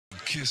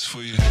kiss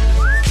for you.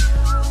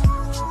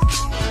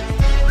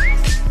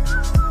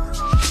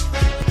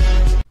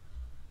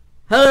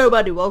 Hello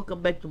everybody,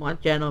 welcome back to my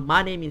channel.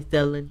 My name is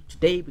Dylan.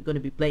 Today we're going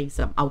to be playing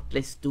some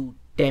Outlast 2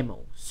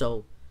 demo.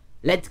 So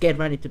let's get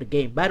right into the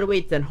game. By the way,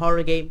 it's an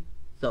horror game.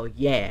 So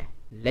yeah,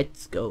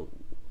 let's go.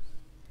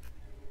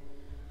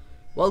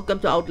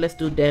 Welcome to Outlast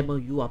 2 demo.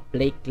 You are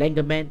Blake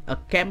Langerman, a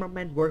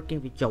cameraman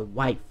working with your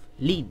wife,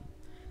 Lynn.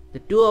 The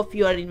two of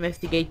you are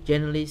investigate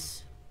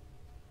journalists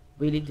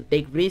willing to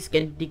take risks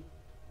and dig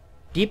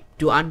deep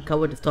to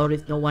uncover the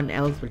stories no one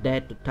else will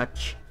dare to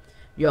touch.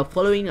 You are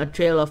following a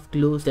trail of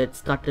clues that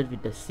started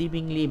with the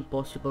seemingly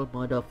impossible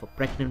murder of a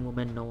pregnant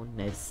woman known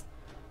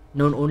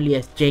only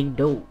as Jane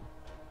Doe.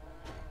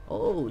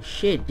 Oh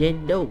shit,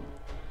 Jane Doe.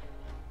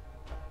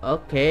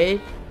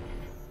 Okay.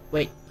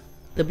 Wait,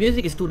 the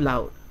music is too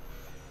loud.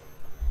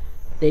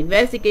 The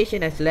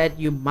investigation has led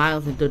you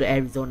miles into the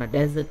Arizona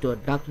desert to a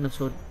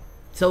darkness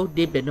so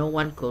deep that no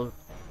one could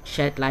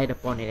shed light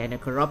upon it, and a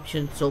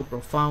corruption so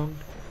profound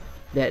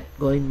that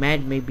going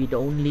mad may be the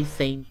only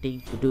sane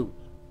thing to do.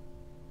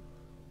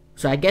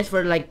 So I guess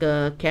we're like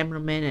a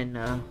cameraman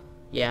and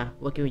yeah,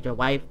 working with your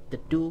wife, the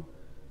two.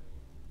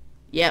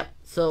 Yeah,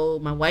 so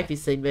my wife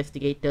is the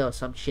investigator or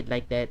some shit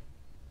like that.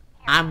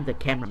 I'm the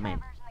cameraman.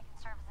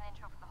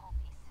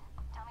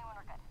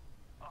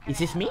 Is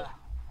this me? We're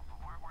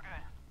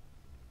good.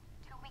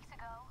 2 weeks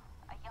ago,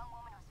 a young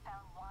woman was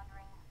found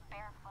wandering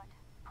barefoot,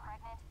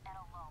 pregnant, and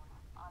alone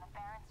on a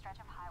barren stretch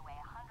of highway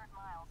 100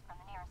 miles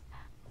from the nearest...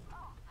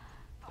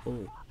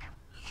 Oh,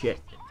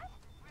 shit.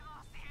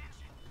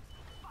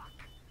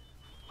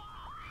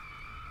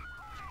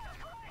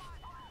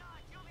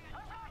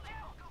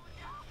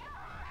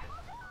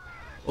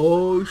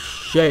 Oh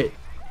shit.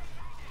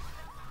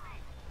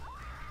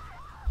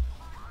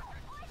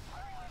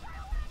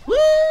 Woo!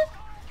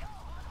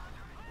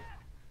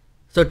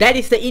 So that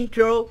is the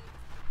intro.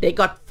 They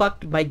got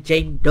fucked by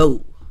Jane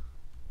Doe.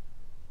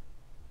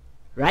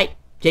 Right?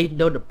 Jane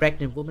Doe, the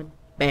pregnant woman,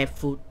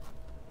 barefoot.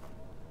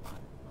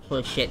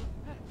 Oh shit.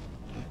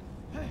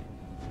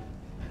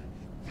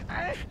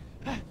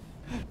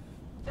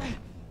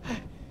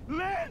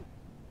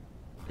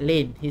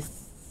 Lynn,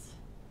 he's...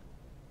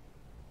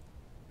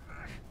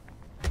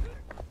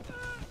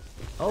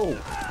 Oh.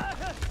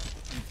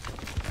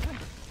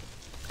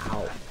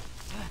 Ow.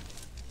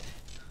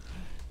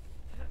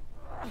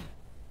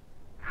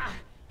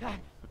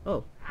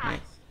 Oh, nice.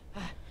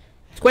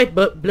 It's quite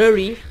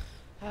blurry.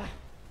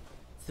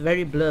 It's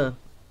very blur.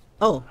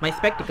 Oh, my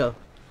spectacle.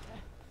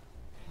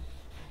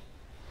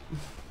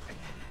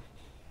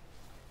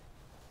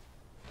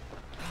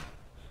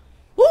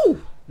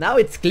 Woo! Now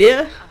it's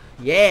clear.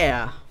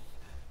 Yeah.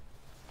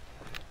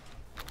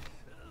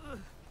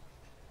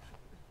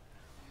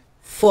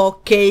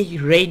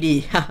 4K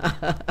ready.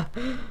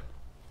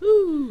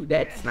 Ooh,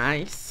 that's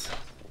nice.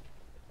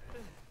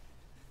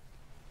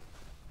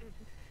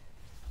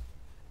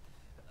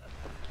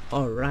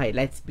 Alright,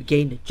 let's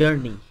begin the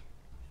journey.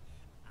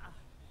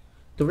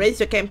 To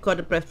raise your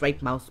camcorder, press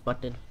right mouse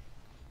button.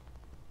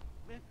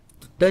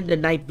 To turn the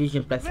night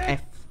vision, press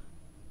F.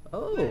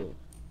 Oh.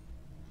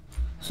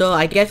 So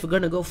I guess we're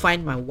gonna go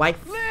find my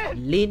wife,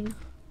 Lynn.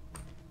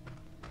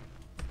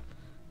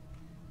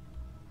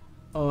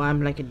 Oh,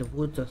 I'm like in the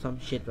woods or some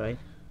shit, right?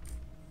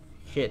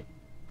 Shit.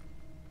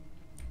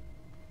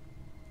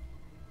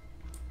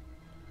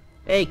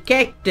 Hey,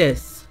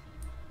 cactus!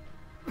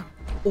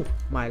 Oh,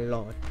 my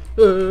lord.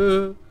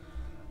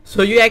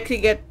 So you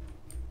actually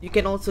you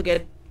can also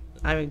get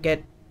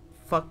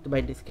fucked by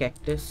this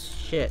cactus.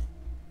 Shit.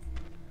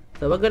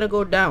 So we're gonna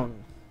go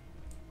down.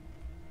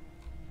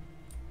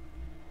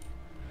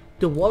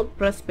 To walk,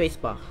 press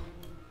spacebar.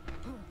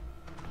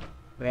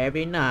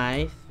 Very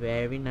nice,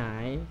 very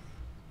nice.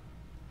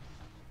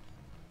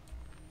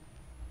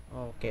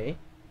 Okay.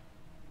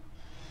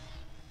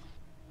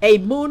 Hey,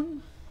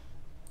 moon.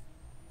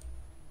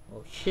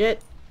 Oh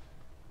shit.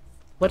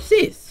 What's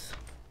this?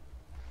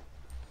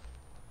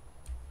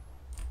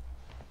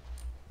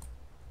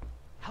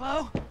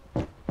 Hello?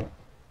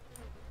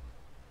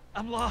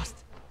 I'm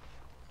lost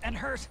and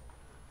hurt.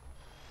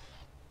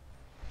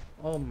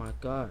 Oh my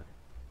god.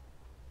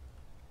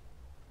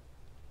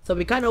 So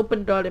we can't open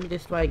the door. Let me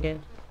just try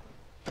again.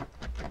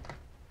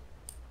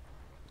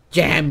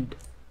 Jammed.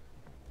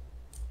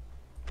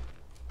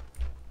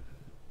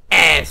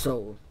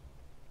 Asshole.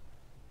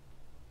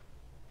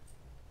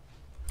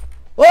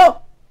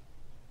 Oh!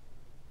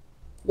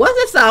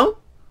 What's the sound?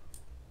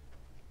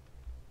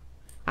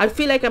 I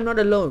feel like I'm not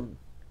alone.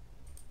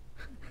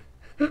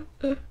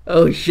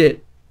 Oh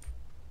shit.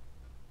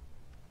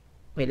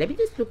 Wait, let me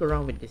just look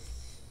around with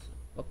this.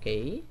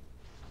 Okay.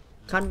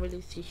 Can't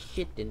really see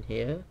shit in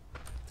here.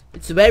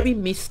 It's very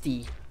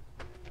misty.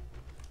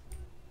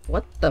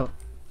 What the?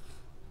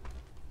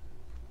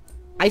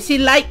 I see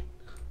light.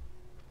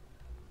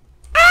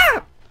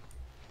 Ah!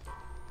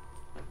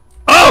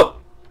 Oh!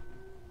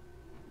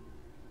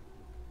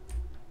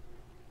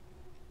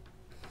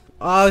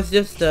 Oh, it's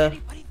just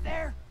Anybody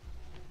there?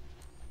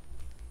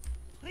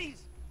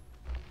 Please.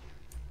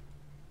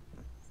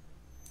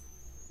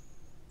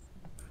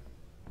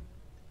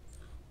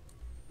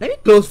 Let me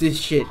close this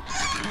shit.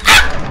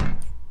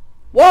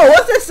 Whoa,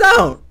 what's that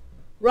sound?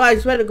 Bro, I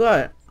swear to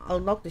God, I'll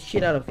knock the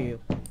shit out of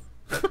you.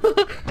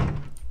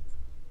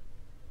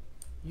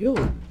 Yo,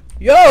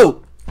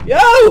 yo,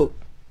 yo,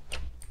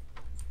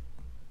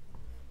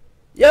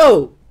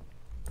 yo.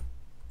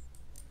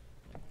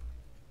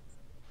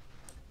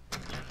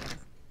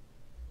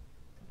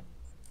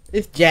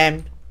 It's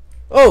jammed.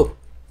 Oh.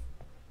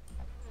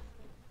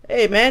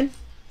 Hey, man.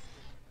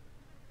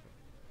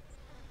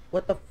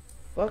 What the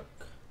fuck?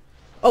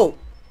 Oh.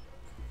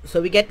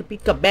 So we get to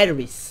pick up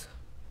batteries.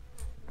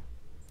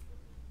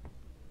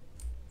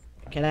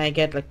 Can I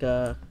get like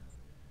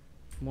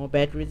more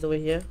batteries over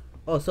here?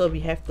 Oh, so we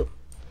have to...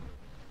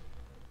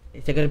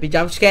 Is there gonna be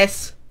jump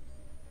scares?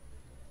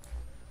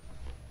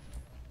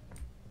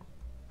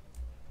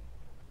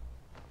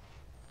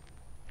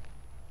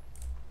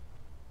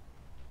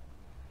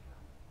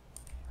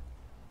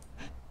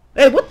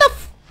 Hey, what the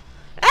f...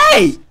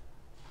 Hey!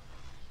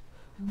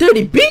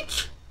 Dirty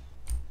bitch!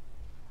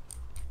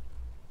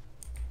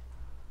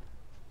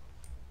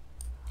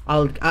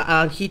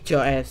 I'll hit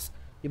your ass.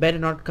 You better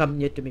not come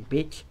near to me,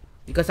 bitch.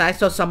 Because I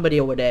saw somebody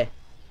over there.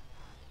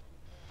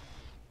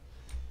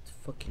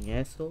 Fucking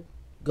asshole.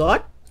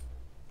 God?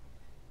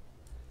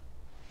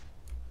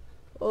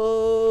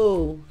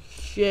 Oh,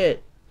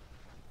 shit.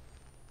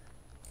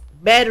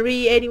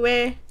 Battery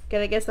anywhere?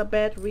 Can I get some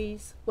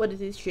batteries? What is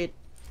this shit?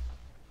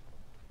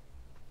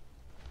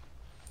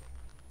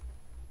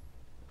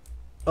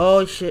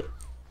 Oh, shit.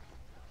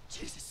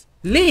 Jesus.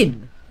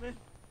 Lynn! Lynn.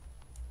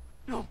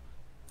 No.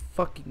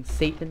 Fucking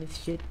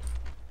Satanist shit.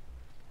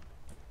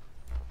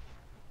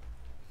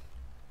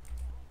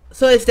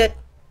 So is that...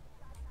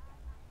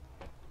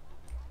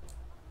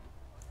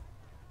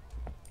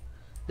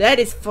 That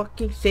is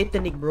fucking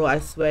satanic, bro, I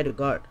swear to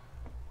God.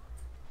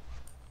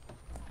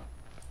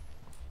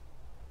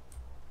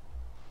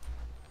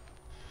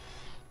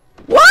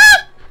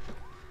 What?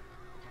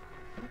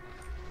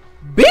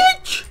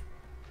 Bitch!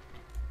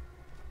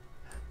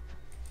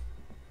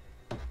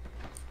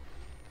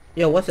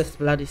 Yo, what's this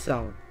bloody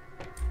sound?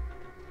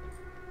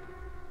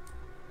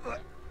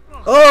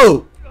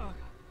 Oh!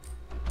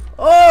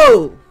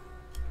 Oh!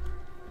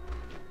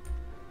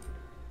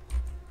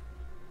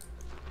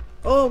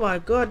 Oh my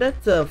God,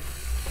 that's a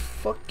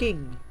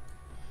fucking...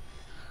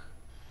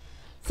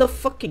 It's a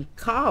fucking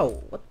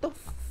cow. What the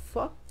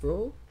fuck,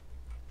 bro?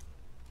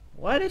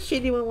 Why does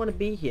shit even want to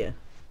be here?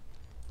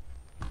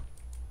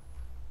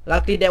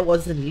 Luckily that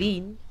wasn't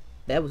lean.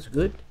 That was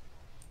good.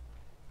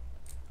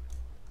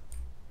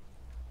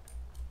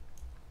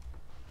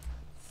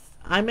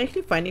 I'm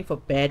actually finding for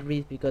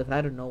batteries because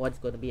I don't know what's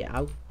gonna be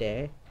out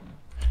there.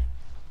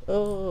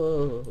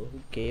 Oh,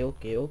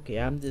 okay.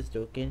 I'm just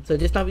joking. So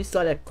just now we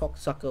saw that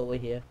cocksucker over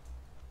here.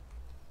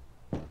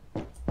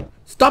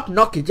 Stop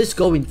knocking. Just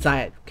go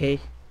inside,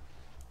 okay?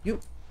 You.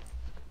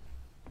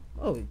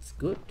 Oh, it's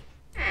good.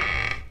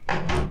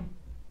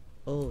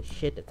 Oh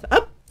shit! It's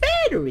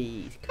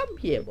batteries. Come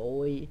here,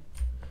 boy.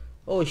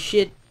 Oh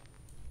shit!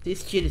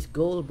 This shit is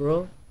gold,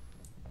 bro.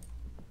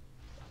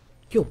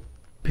 Yo,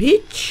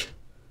 bitch!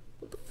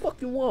 What the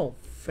fuck you want,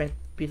 fat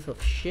piece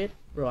of shit,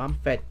 bro? I'm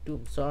fat too.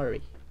 I'm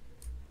sorry.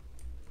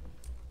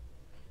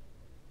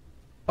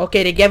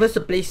 Okay, they gave us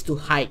a place to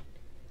hide.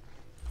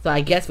 So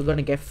I guess we're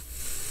gonna get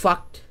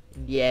fucked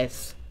in the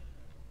ass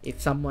if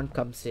someone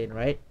comes in,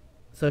 right?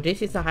 So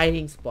this is a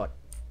hiding spot.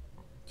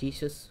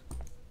 Jesus.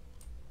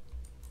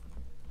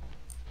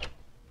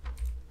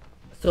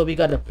 So we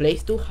got a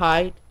place to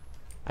hide.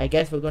 I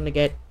guess we're gonna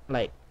get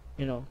like,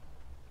 you know,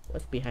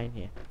 what's behind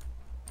here?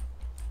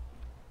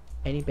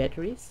 Any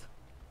batteries?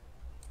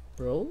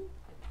 Bro?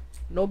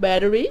 No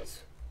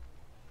batteries?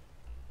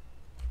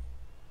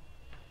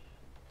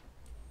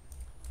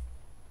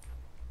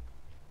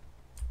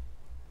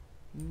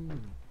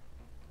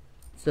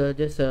 So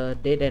just a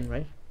dead end,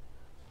 right?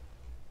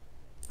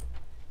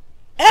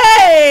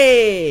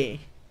 Hey!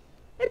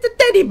 It's a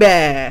teddy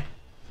bear!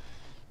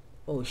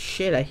 Oh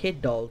shit, I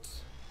hate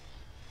dolls.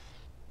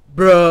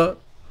 Bruh.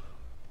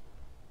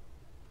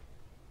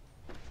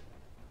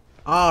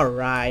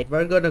 Alright,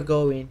 we're gonna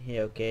go in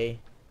here, okay?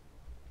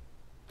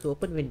 To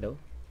open window.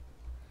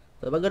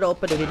 So we're gonna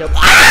open the window.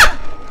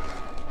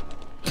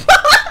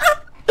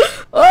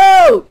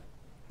 Oh!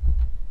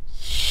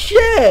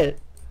 Shit!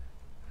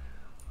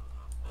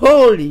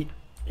 Holy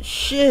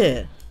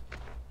shit!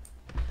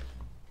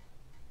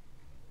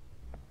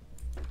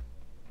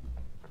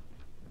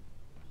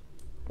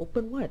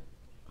 Open what?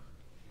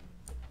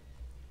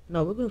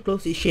 No, we're gonna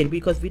close this shit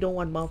because we don't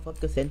want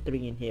motherfuckers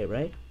entering in here,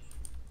 right?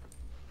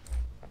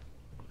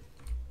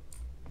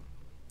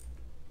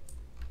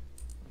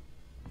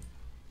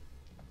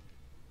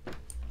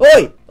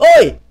 Oi!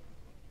 Oi!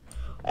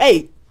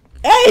 Hey!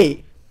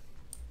 Hey!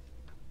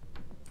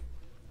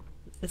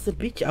 There's a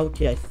bitch out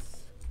here.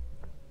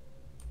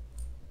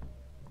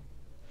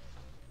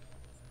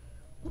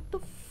 What the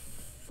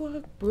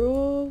fuck,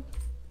 bro?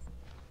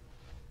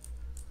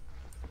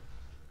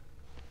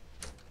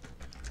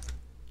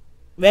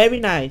 Very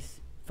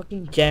nice.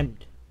 Fucking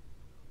jammed.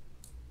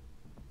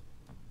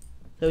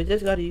 So we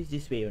just gotta use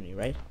this way only,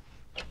 right?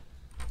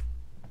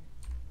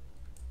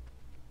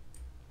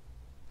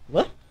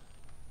 What?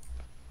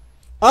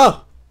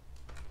 Oh!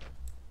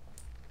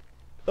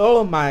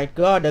 Oh my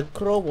god, the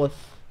crow was...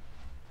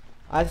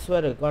 I swear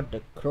to god,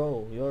 the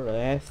crow. You're an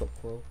asshole,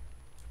 crow.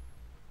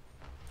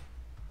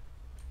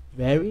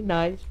 Very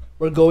nice.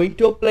 We're going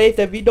to a place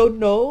that we don't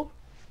know.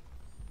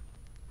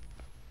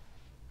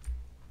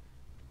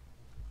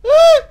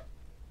 Ah!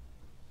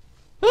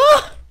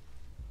 Ah!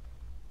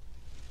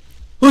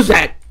 Who's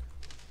that?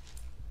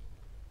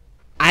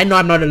 I know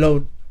I'm not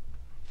alone.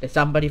 There's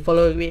somebody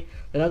following me.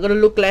 You're not gonna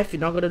look left, you're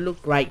not gonna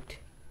look right.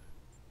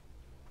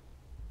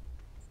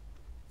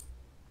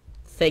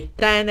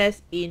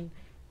 Satanas in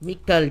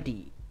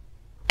Mikaldi.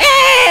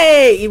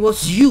 Hey! It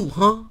was you,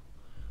 huh?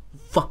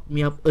 Fucked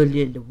me up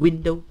earlier in the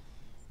window.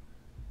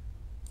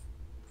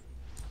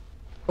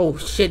 Oh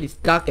shit, it's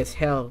dark as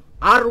hell.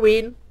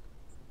 Arwin!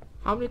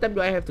 How many times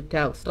do I have to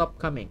tell? Stop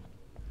coming.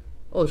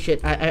 Oh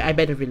shit, I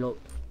better reload.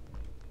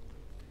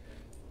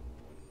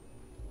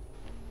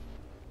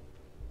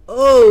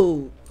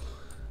 Oh!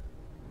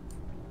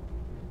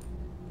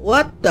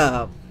 What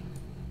the?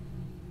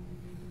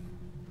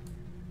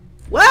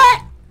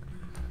 What?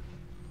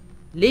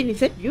 Lynn, is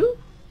that you?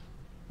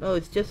 No,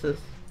 it's just a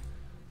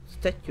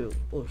statue.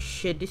 Oh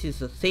shit, this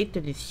is a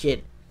Satanist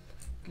shit.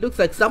 Looks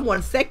like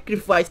someone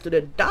sacrificed to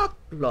the Dark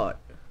Lord.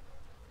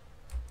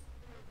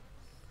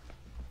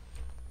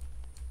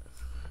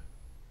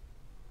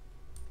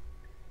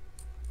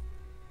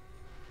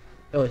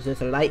 Oh, it's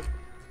just a light.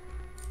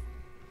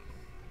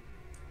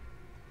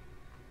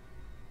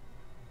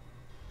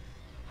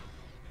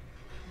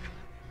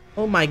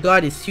 Oh my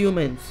god, it's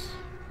humans.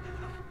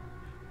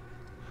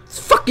 It's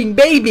fucking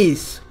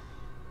babies!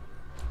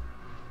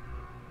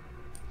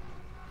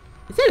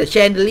 Is that a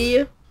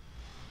chandelier?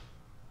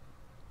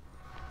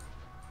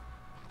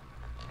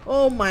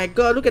 Oh my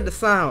god, look at the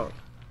sound.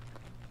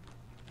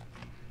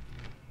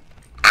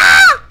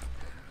 Ah!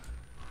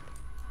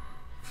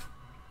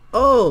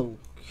 Oh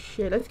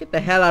shit, let's get the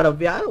hell out of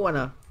here. I don't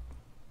wanna.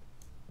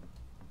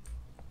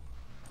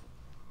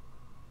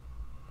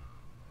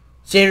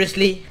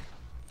 Seriously?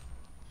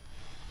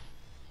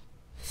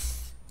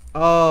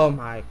 Oh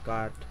my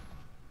god.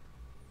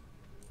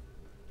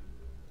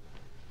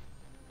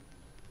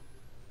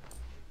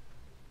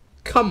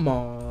 Come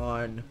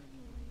on.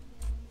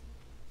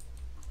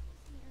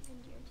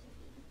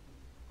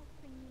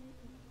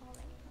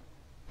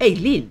 Hey,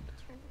 Lynn.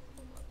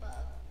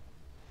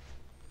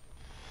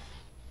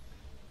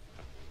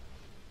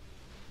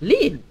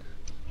 Lynn.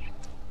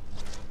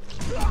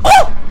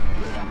 Oh!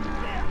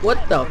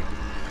 What the?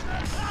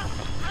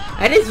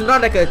 And it's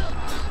not like a...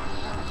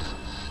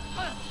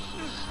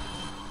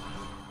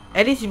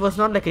 At least it was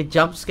not like a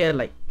jump scare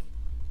like...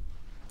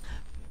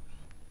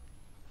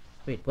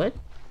 Wait, what?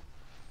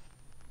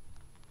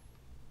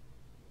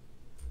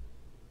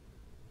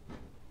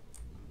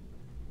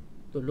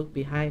 To look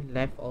behind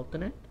left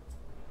alternate?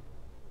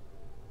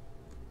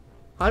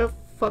 How the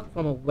fuck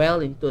from a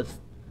well into a...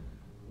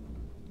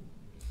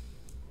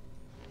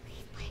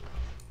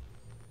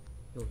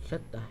 Yo,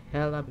 shut the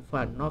hell up before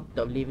I knock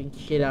the living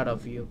shit out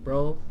of you,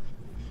 bro.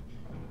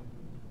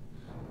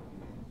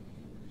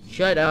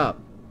 Shut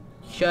up.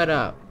 Shut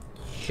up.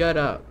 Shut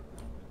up.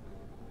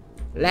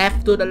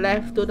 Left to the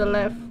left to the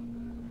left.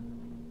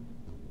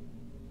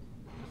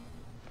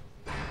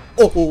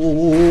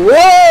 Oh!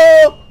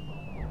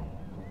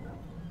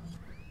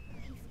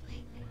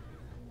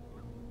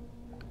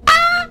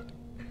 Ah!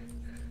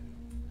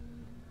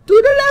 To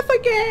the left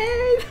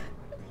again.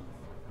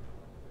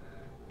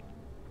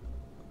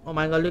 Oh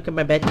my god, look at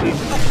my battery.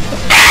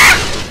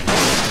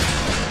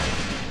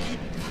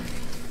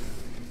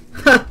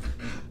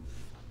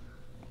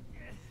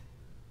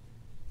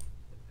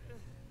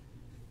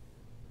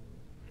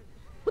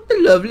 What a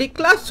lovely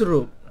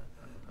classroom.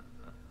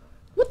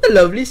 What a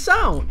lovely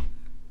sound.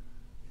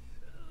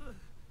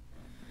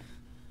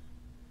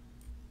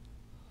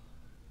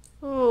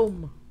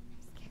 Oh.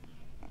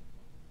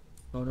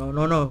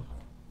 No.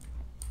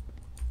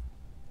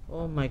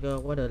 Oh my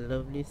god, what a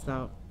lovely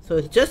sound. So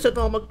it's just a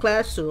normal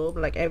classroom,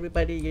 like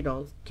everybody, you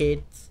know,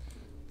 kids,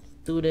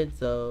 students,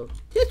 so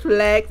just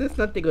relax, there's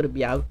nothing gonna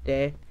be out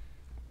there.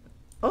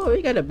 Oh,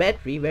 we got a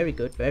battery, very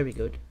good, very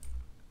good.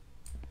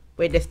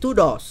 Wait, there's two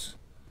doors.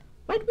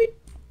 Why do we...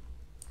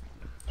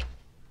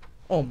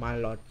 Oh my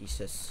lord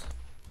Jesus.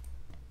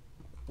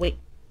 Wait.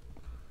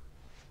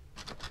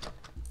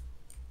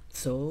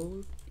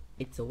 So,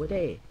 it's over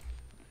there.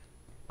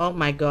 Oh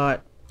my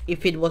god.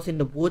 If it was in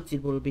the woods,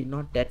 it will be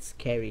not that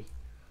scary.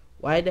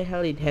 Why the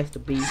hell it has to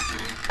be...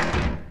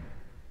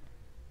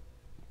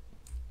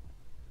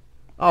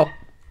 Oh,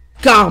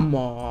 come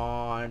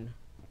on.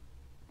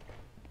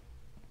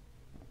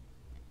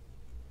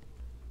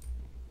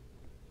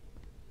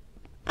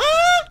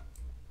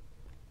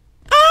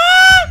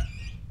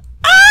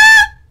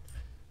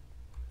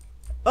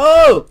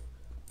 Oh!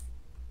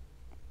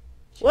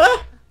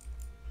 What?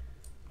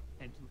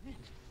 And Lynn.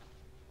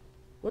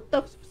 What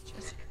the? This was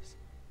Jessica's.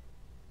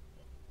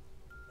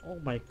 Oh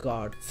my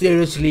god.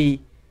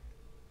 Seriously?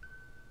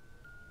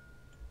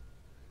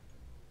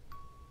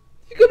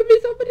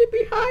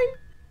 behind.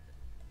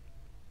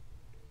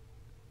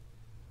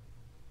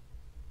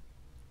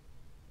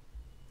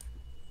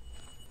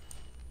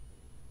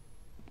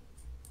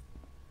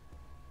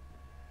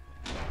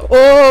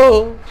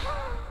 Oh!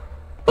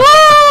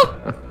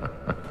 Oh!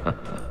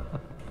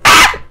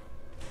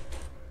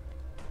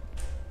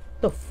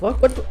 The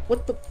fuck?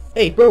 What the?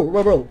 Hey,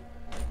 bro.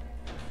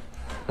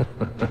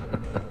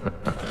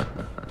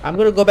 I'm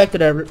gonna go back to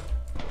the.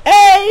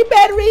 Hey,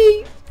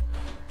 battery!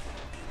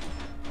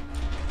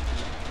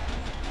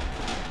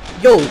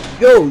 Yo!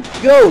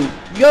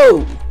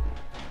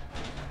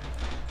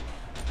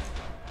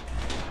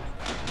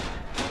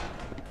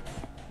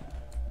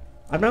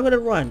 I'm not gonna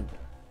run.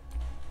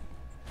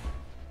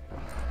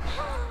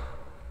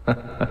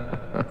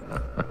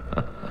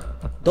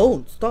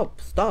 Don't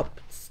stop.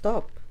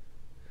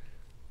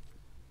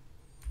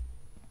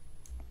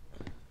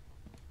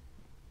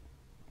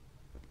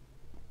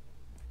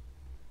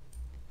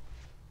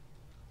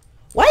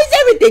 Why is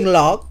everything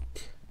locked?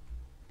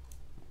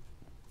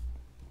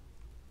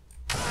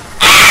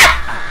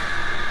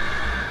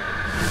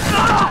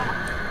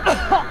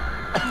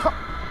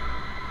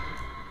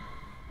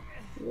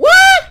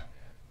 What?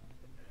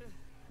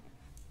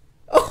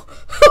 Oh.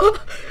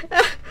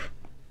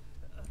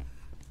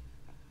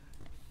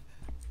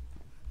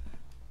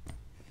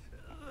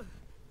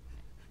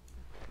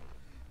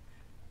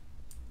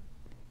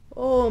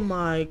 Oh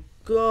my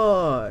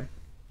god.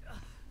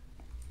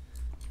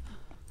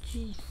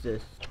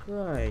 Jesus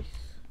Christ.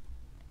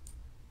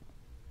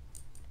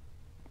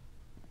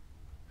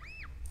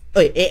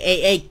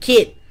 Hey,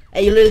 kid.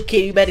 Hey, you little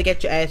kid, you better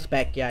get your ass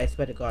back. Yeah, I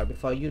swear to God,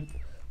 before you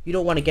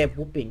don't want to get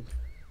whooping.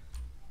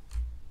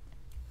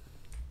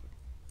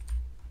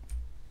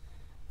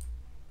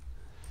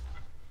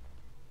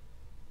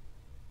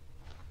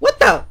 What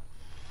the?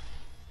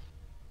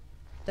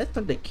 That's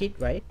not the kid,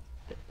 right?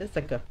 That's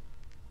like a...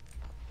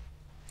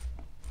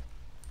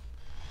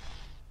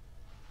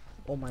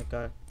 Oh my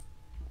god.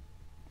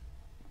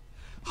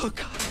 Oh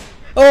god.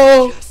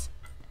 Oh! Yes.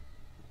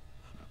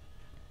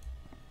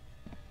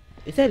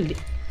 Is that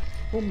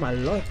oh my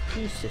lord,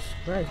 Jesus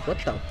Christ, what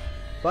the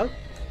fuck?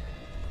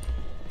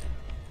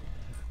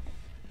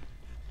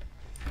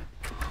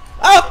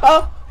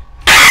 Oh!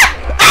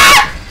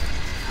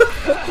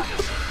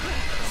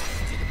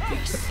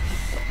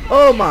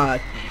 Oh my.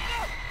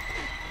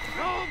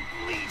 I'll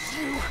bleed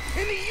you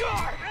in the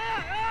yard.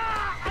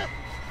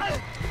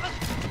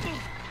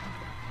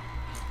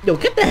 Yo,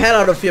 get the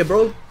hell out of here,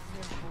 bro.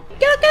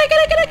 Get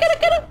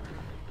him.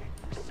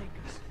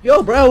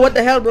 Yo, bro, what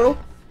the hell, bro?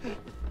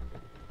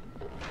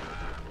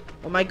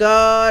 Oh my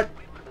god.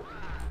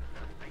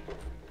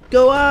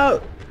 Go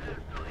out.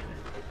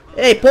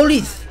 Hey,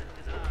 police.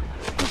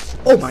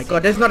 Oh my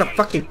god, that's not a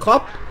fucking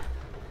cop.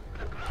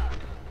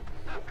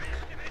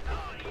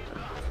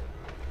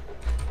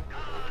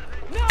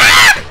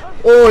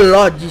 Oh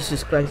Lord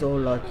Jesus Christ, oh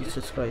Lord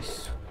Jesus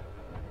Christ.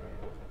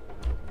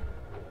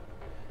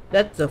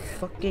 That's a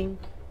fucking...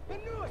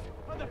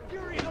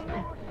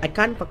 I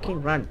can't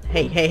fucking run.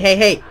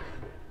 Hey.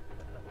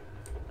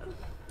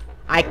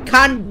 I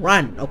can't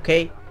run,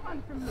 okay?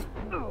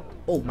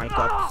 Oh my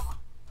god.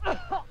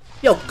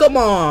 Yo, come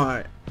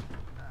on.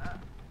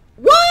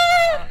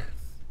 What?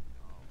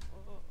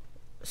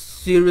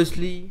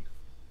 Seriously?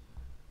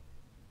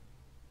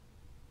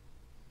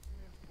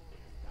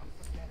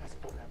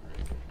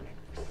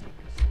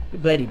 You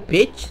bloody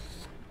bitch.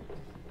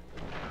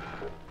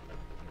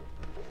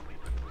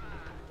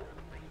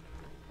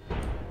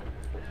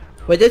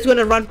 We're just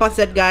gonna run past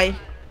that guy.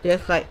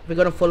 Just like we're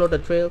gonna follow the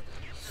trail.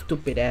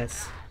 Stupid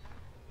ass.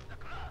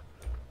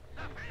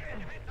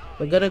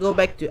 We're gonna go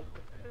back to...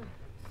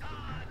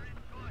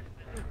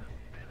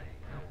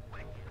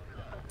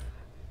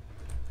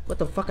 What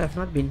the fuck? I've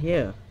not been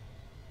here.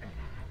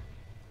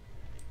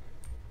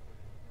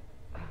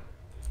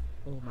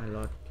 Oh my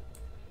lord.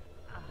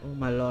 Oh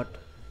my lord.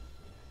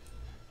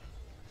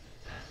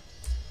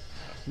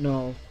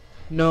 No.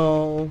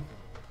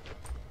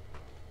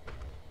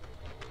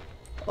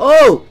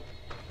 Oh!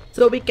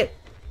 So we can...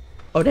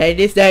 Oh, there it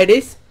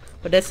is.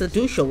 But there's a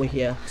douche over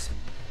here.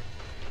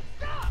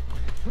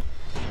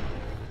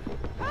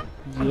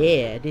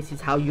 Yeah, this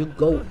is how you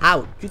go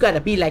out. You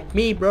gotta be like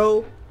me,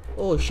 bro.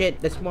 Oh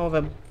shit, there's more of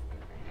them.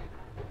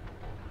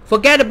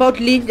 Forget about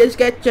Lynn, just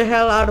get your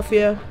hell out of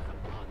here.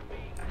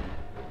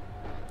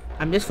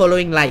 I'm just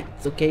following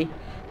lights, okay?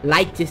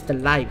 Light is the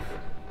life.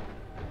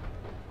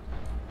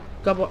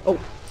 Come on.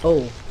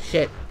 Oh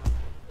shit.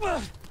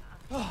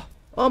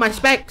 Oh, my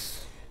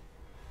specs.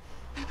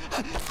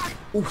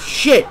 Oh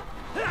shit.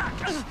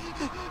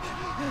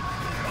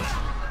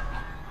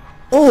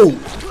 Oh.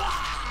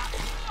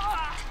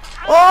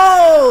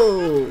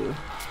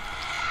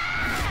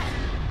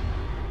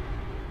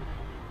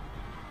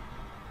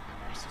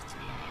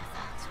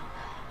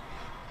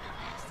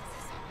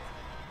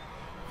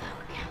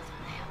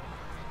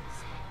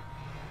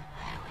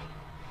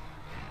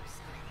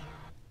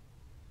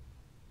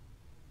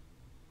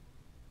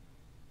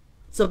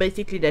 So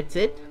basically that's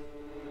it.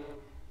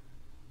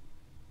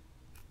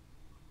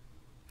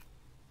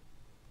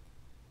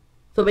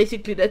 So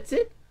basically that's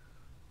it.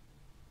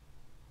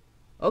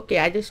 Okay,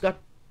 I just got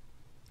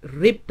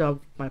ripped off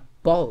my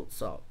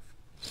balls off.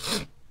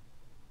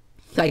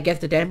 So I guess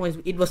the demo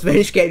it was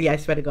very scary, I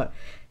swear to god.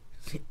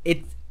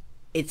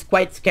 It's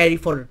quite scary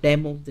for a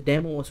demo. The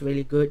demo was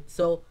really good.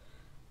 So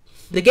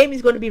the game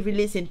is going to be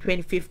released in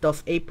 25th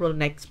of April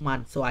next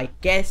month. So I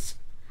guess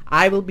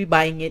I will be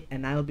buying it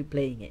and I will be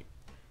playing it.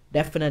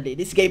 Definitely.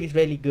 This game is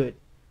really good.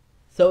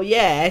 So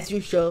yeah, as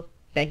usual,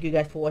 thank you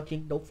guys for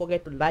watching. Don't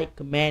forget to like,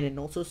 comment, and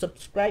also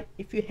subscribe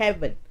if you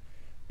haven't.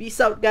 Peace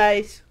out,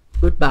 guys.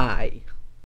 Goodbye.